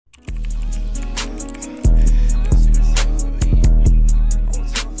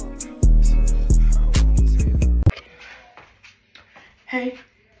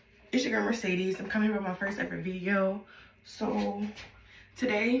Mercedes. I'm coming here with my first ever video. So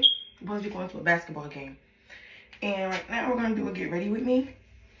today we're supposed to be going to a basketball game, and right now we're gonna do a get ready with me,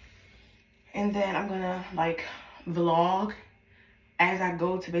 and then I'm gonna like vlog as I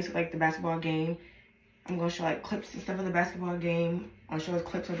go to basically like the basketball game. I'm gonna show like clips and stuff of the basketball game. I'll show us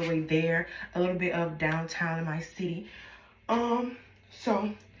clips of the way there, a little bit of downtown in my city. I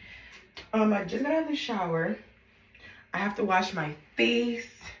just got out of the shower. I have to wash my face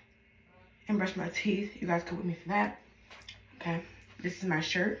and brush my teeth. You guys come with me for that. Okay, this is my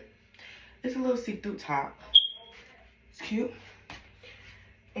shirt. It's a little see-through top. It's cute.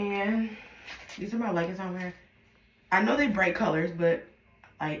 And these are my leggings I'm wearing. I know they're bright colors, but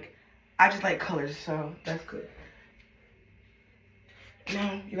like, I just like colors, so that's good.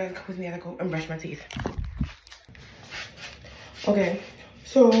 Now, you guys come with me as I go and brush my teeth. Okay,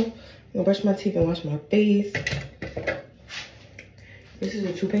 so I'm gonna brush my teeth and wash my face. This is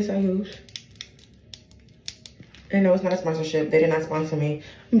the toothpaste I use. And no, it's not a sponsorship. They did not sponsor me.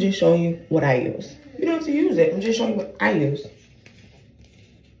 I'm just showing you what I use. You don't have to use it. I'm just showing you what I use.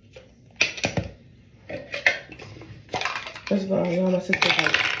 First of all, you know my sister's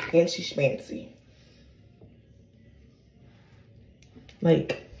like fancy schmancy.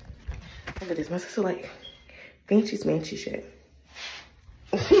 Like, look at this. My sister like fancy schmancy shit.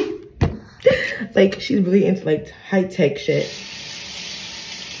 Like, she's really into like high-tech shit.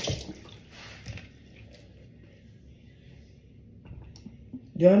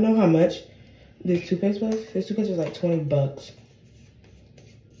 Do y'all know how much this toothpaste was? This toothpaste was like 20 bucks.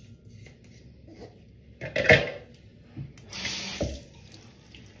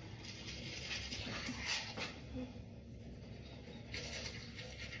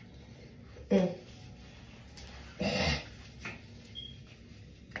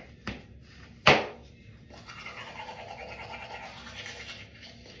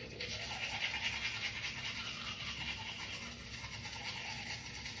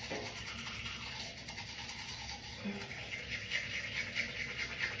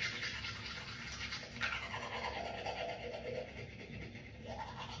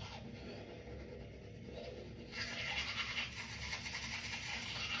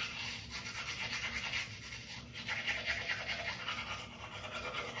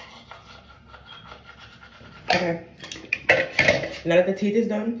 Okay, now that the teeth is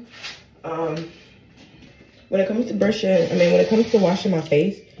done, when it comes to brushing, when it comes to washing my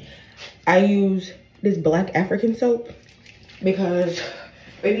face, I use this black African soap because,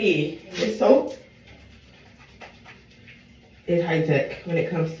 baby, this soap is high tech when it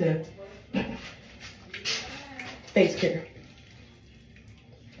comes to face care.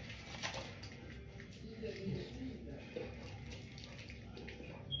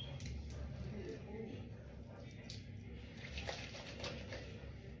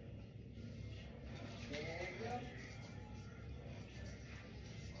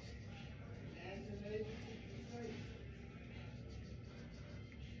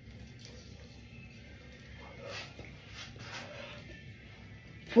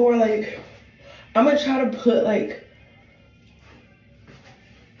 For like, I'm gonna try to put like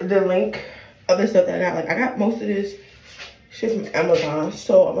the link of the stuff that I got. Like, I got most of this shit from Amazon,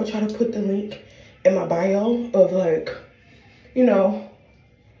 so I'm gonna try to put the link in my bio of like, you know,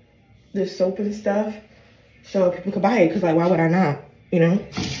 this soap and stuff, so people can buy it. Cause like, why would I not? You know?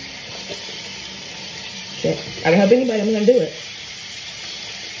 Shit, I can help anybody. I'm gonna do it.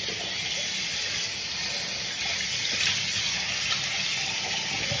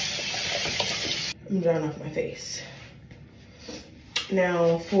 I'm drying off my face.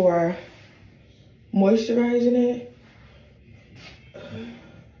 Now for moisturizing it,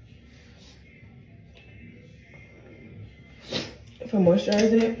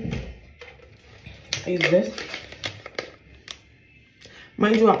 I use this.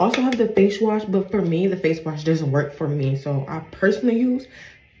 Mind you, I also have the face wash, but for me, the face wash doesn't work for me. So I personally use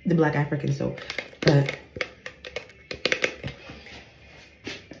the black African soap. But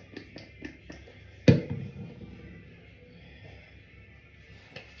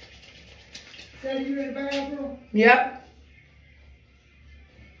You in the bathroom? yep.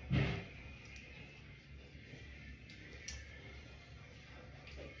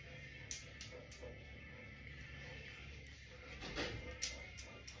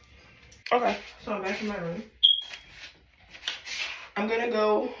 Okay, so I'm back in my room. I'm gonna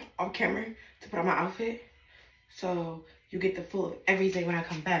go off camera to put on my outfit, so you get the full of everything when I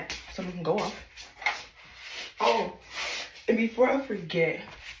come back, so we can go off. Oh, and before I forget,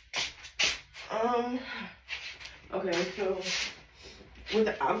 okay, so with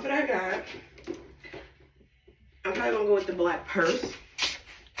the outfit I got, I'm probably gonna go with the black purse.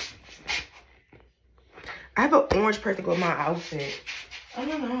 I have an orange perfume with my outfit. I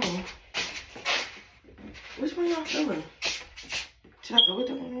don't know. Which one y'all feeling? Should I go with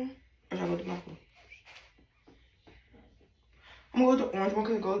the one or should I go with the black one? I'm gonna go with the orange one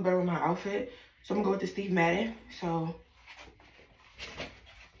because it goes better with my outfit. So I'm gonna go with the Steve Madden. So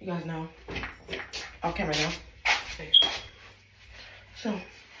you guys know. Off camera now. Okay. So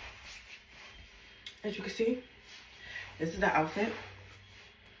as you can see, this is the outfit.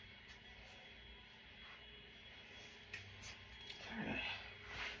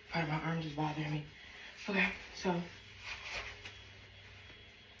 Part of my arm just bothering me. Okay, so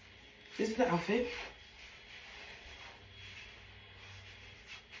this is the outfit.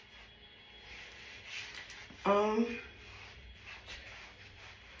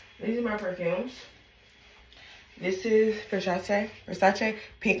 These are my perfumes. This is Versace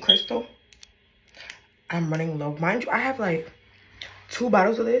Pink Crystal. I'm running low. Mind you, I have like 2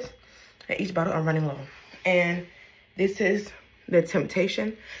 bottles of this. And each bottle I'm running low. And this is the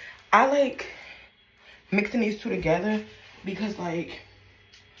Temptation. I like mixing these two together because like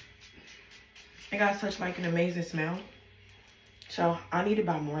it got such like an amazing smell. So I need to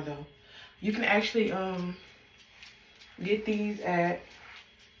buy more though. You can actually get these at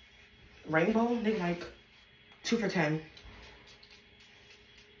Rainbow. They're like 2 for $10.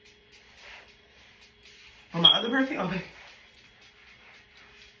 On my other perfume, okay.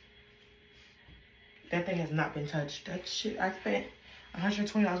 That thing has not been touched. That shit, I spent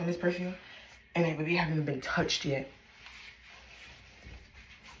 $120 on this perfume and it baby haven't even been touched yet.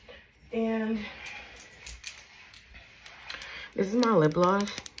 And this is my lip gloss.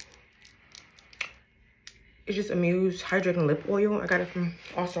 It's just Amuse Hydrating Lip Oil. I got it from,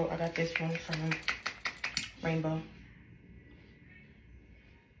 also I got this one from Rainbow.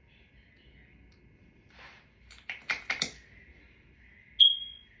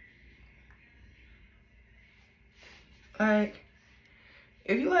 Like,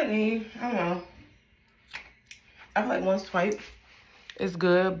 if you like me, I don't know. I feel like one swipe is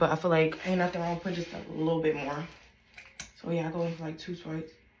good, but I feel like ain't nothing wrong with putting just a little bit more. So yeah, I go in for like 2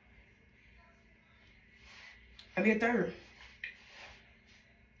 swipes. Maybe a 3rd.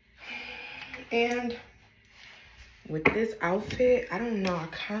 And with this outfit, I don't know, I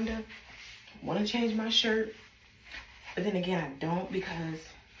kind of want to change my shirt. But then again, I don't because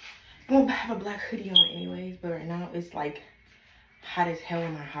I'm going to have a black hoodie on anyways. But right now, it's like hot as hell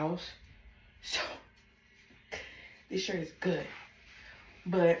in my house. So this shirt is good.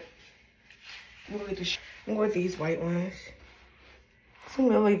 But I'm going to go with these white ones. Some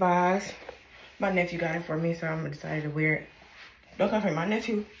little Levi's. My nephew got it for me, so I'm decided to wear it. Don't come for me. My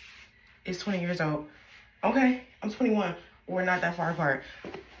nephew is 20 years old. Okay, I'm 21. We're not that far apart.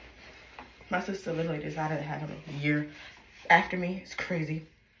 My sister literally decided to have him a year after me. It's crazy.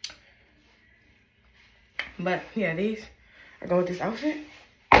 But yeah, these are going with this outfit.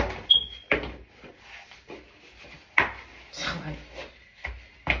 So like,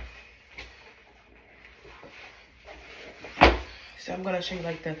 so I'm gonna show you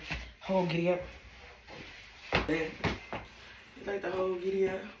like the whole giddy up. Like the whole giddy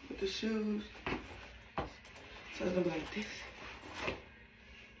up with the shoes. So it's gonna be like this.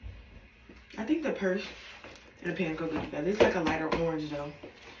 I think the purse and the pants go good together. It's like a lighter orange though.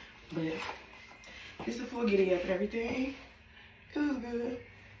 But it's a full giddy up and everything. It was good.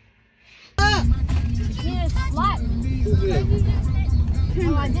 Yeah, it's flat.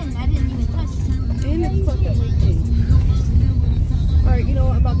 No, I didn't even touch it. And it's fucked up like this. Alright, you know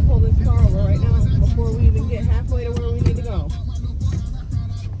what? I'm about to pull this car over right now before we even get halfway to where we need to go.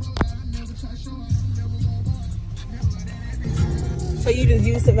 So you just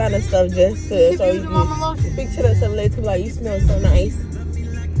use Savannah stuff just to, so you can speak to us later, like, you smell so nice.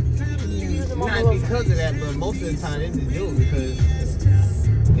 Not because of that, but most of the time they just do it because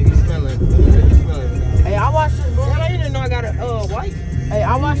if you smell it, you smell it. Hey, I watched this movie. I didn't know I got a wife. Hey,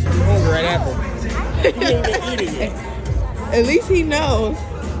 I watched this movie right after. He ain't even eating it. At least he knows.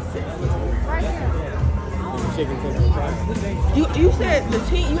 You said the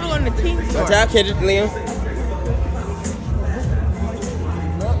team. You were on the team store. Watch out, Kendrick, Liam.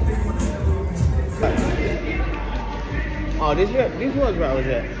 Oh, this was where I was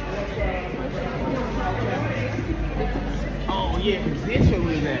at. Oh yeah, because this where we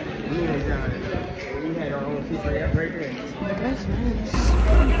was at. We was down there. We had our own seat right there. That's nice.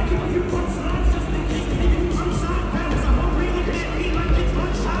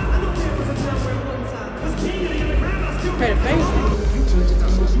 Hey, the face.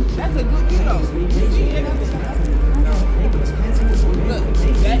 That's a good kilo. Look,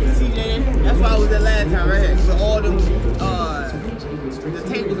 that CJ, that's why I was there last time right here. So all them The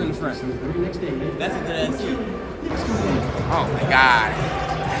table's in the front. That's a good ass seat. Oh my god.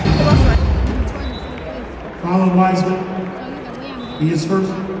 Colin Wiseman. He is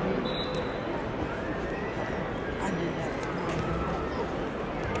first.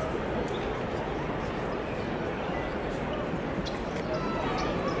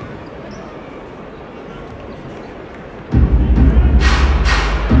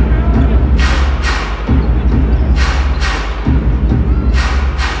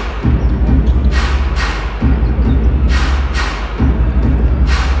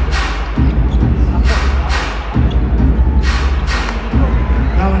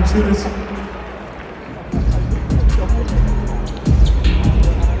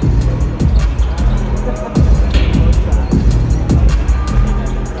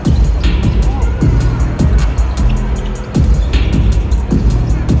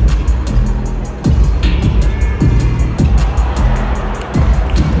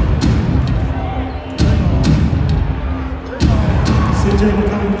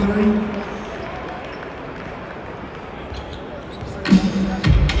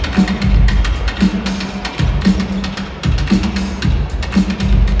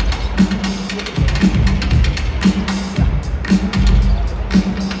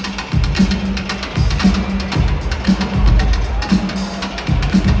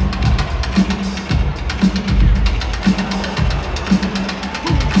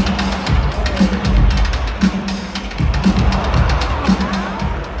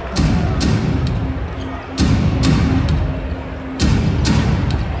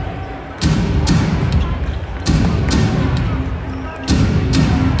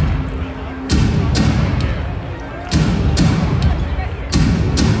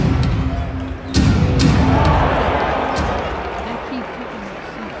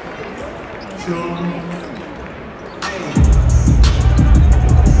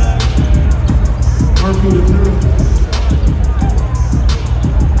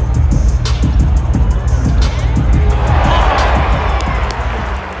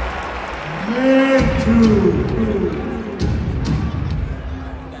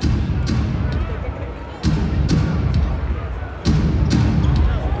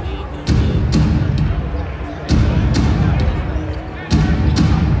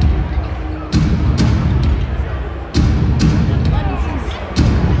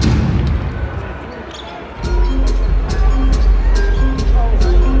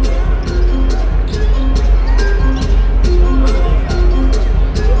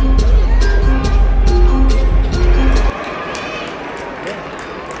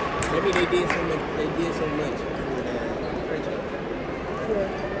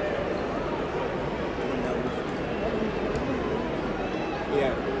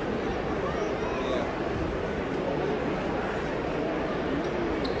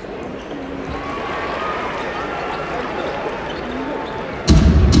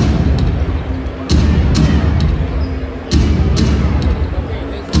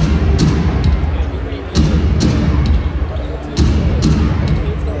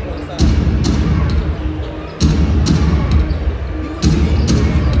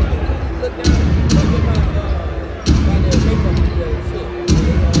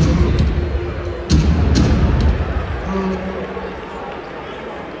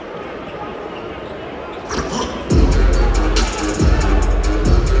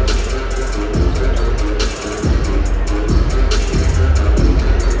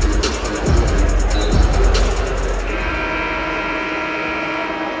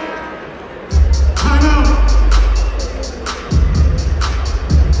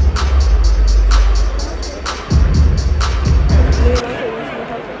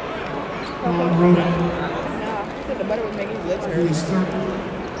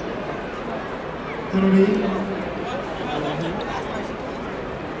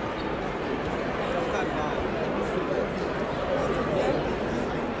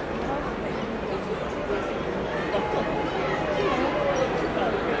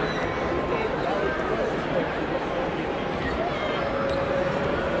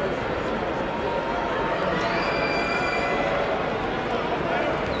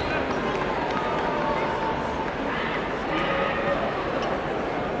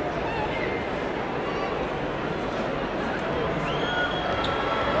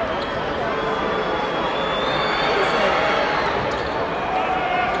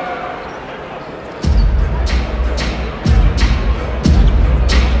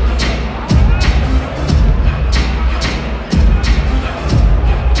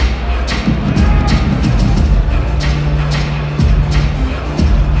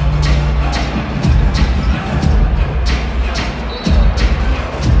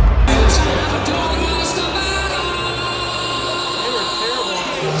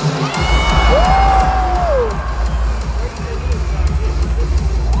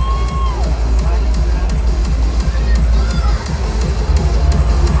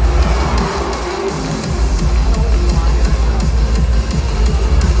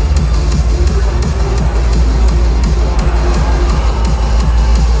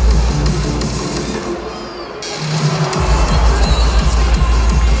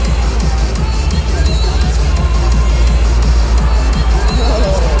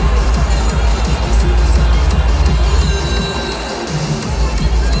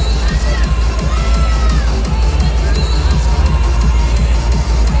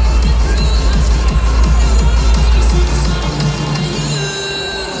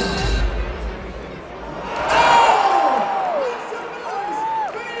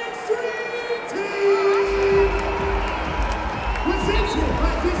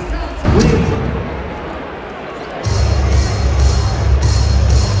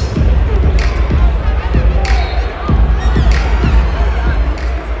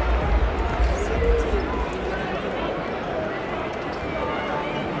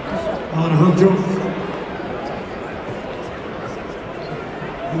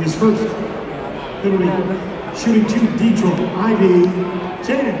 And his first penalty, shooting 2, Detroit. Ivy,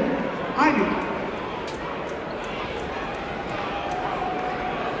 Jaden, Ivy.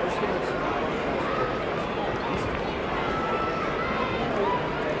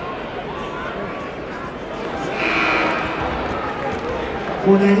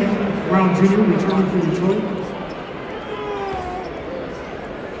 Fournier, Brown Jr., returning for Detroit.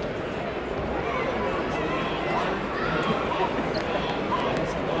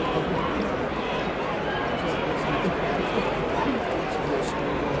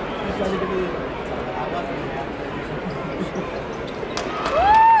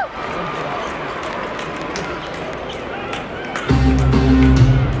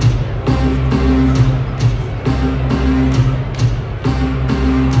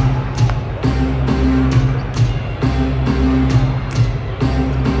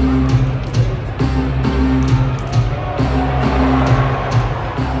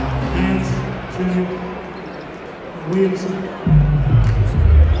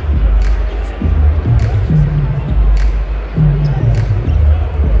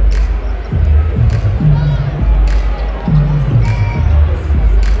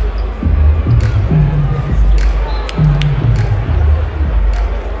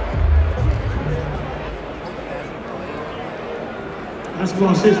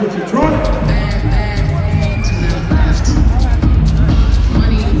 Basketball stays with Detroit.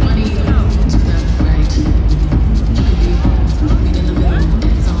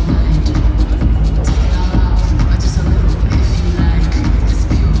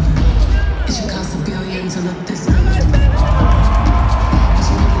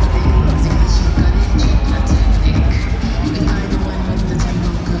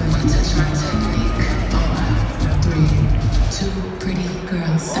 Two pretty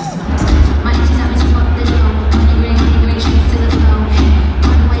girls, that's my